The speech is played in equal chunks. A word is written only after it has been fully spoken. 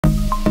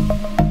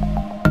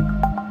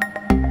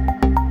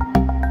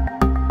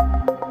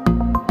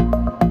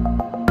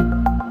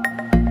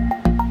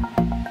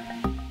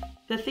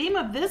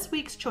theme of this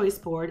week's Choice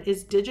Board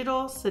is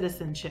digital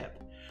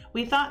citizenship.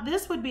 We thought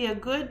this would be a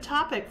good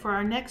topic for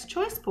our next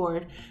Choice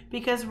Board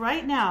because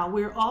right now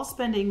we're all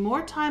spending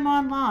more time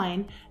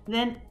online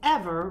than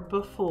ever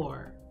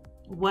before.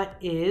 What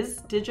is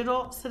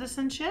digital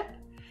citizenship?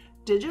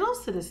 Digital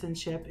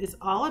citizenship is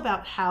all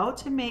about how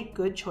to make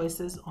good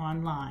choices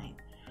online.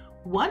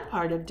 One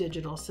part of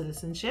digital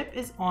citizenship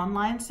is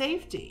online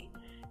safety.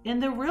 In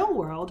the real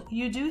world,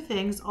 you do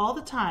things all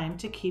the time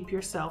to keep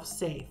yourself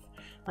safe,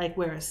 like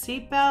wear a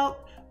seatbelt,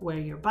 wear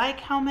your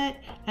bike helmet,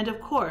 and of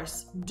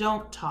course,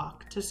 don't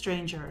talk to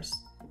strangers.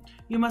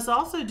 You must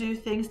also do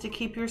things to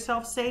keep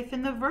yourself safe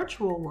in the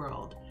virtual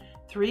world.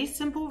 3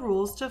 simple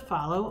rules to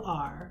follow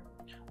are: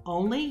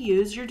 only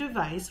use your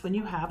device when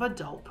you have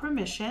adult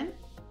permission.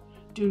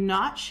 Do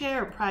not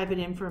share private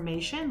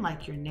information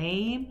like your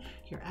name,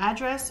 your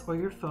address, or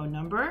your phone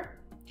number.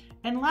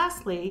 And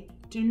lastly,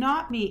 do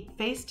not meet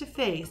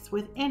face-to-face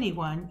with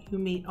anyone you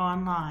meet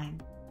online.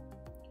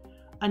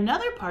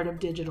 Another part of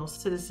digital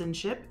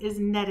citizenship is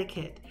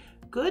netiquette.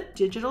 Good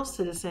digital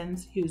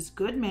citizens use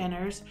good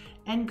manners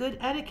and good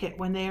etiquette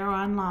when they are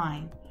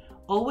online.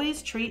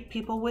 Always treat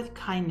people with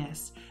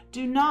kindness.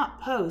 Do not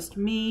post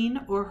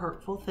mean or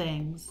hurtful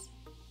things.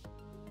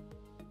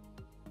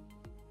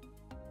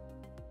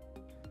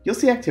 You'll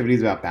see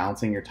activities about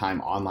balancing your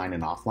time online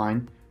and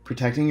offline,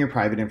 protecting your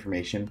private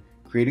information,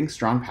 creating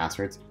strong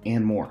passwords,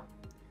 and more.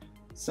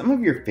 Some of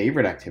your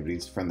favorite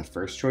activities from the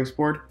first Choice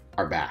Board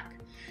are back.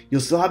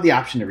 You'll still have the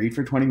option to read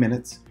for 20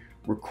 minutes,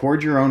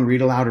 record your own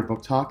read aloud or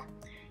book talk,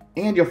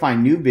 and you'll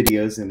find new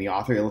videos in the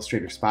Author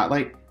Illustrator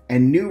Spotlight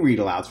and new read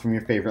alouds from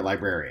your favorite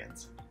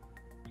librarians.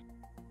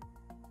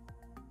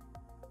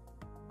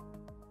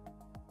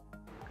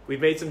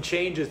 We've made some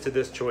changes to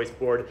this Choice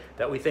Board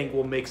that we think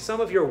will make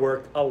some of your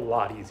work a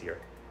lot easier.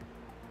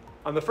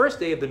 On the first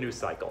day of the new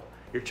cycle,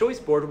 your Choice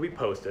Board will be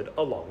posted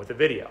along with a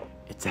video.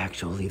 It's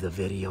actually the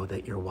video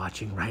that you're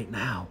watching right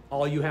now.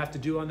 All you have to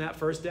do on that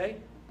first day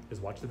is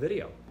watch the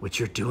video. Which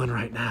you're doing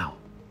right now.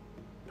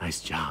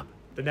 Nice job.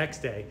 The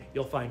next day,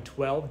 you'll find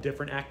 12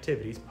 different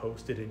activities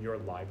posted in your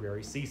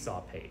library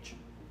Seesaw page.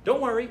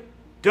 Don't worry.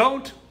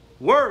 Don't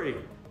worry!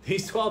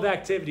 These 12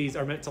 activities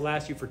are meant to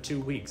last you for 2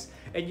 weeks,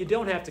 and you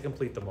don't have to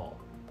complete them all.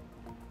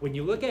 When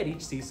you look at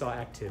each Seesaw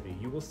activity,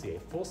 you will see a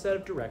full set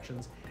of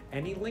directions,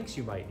 any links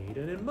you might need,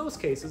 and in most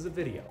cases, a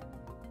video.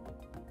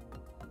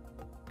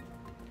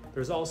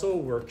 There's also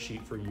a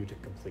worksheet for you to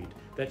complete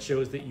that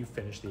shows that you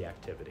finished the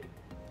activity.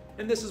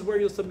 And this is where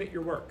you'll submit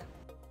your work.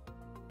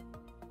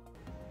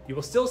 You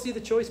will still see the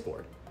Choice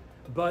Board,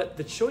 but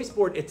the Choice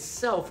Board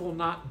itself will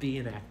not be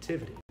an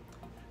activity.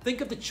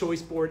 Think of the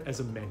Choice Board as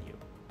a menu.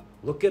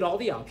 Look at all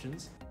the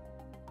options,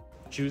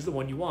 choose the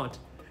one you want,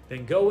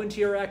 then go into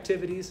your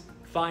activities,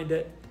 find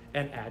it,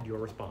 and add your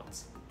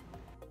response.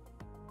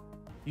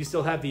 You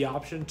still have the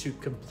option to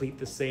complete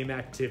the same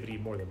activity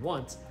more than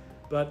once,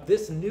 but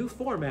this new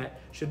format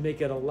should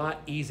make it a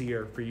lot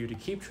easier for you to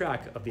keep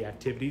track of the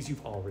activities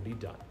you've already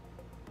done.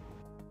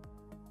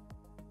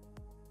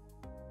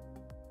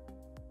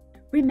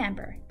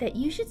 Remember that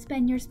you should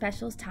spend your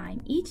specials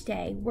time each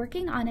day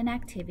working on an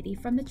activity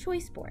from the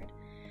Choice Board.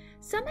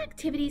 Some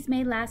activities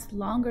may last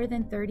longer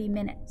than 30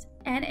 minutes,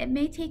 and it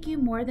may take you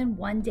more than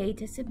 1 day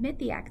to submit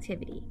the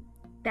activity.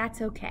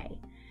 That's okay.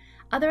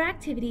 Other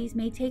activities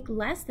may take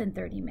less than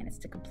 30 minutes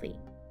to complete.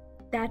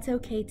 That's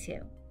okay too.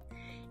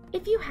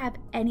 If you have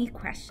any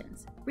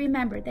questions,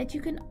 remember that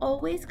you can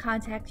always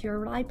contact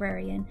your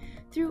librarian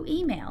through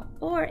email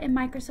or in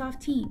Microsoft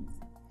Teams.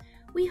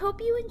 We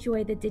hope you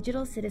enjoy the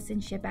digital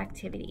citizenship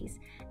activities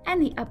and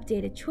the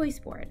updated Choice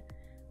Board.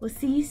 We'll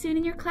see you soon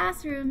in your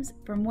classrooms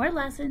for more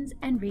lessons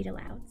and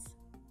read-alouds.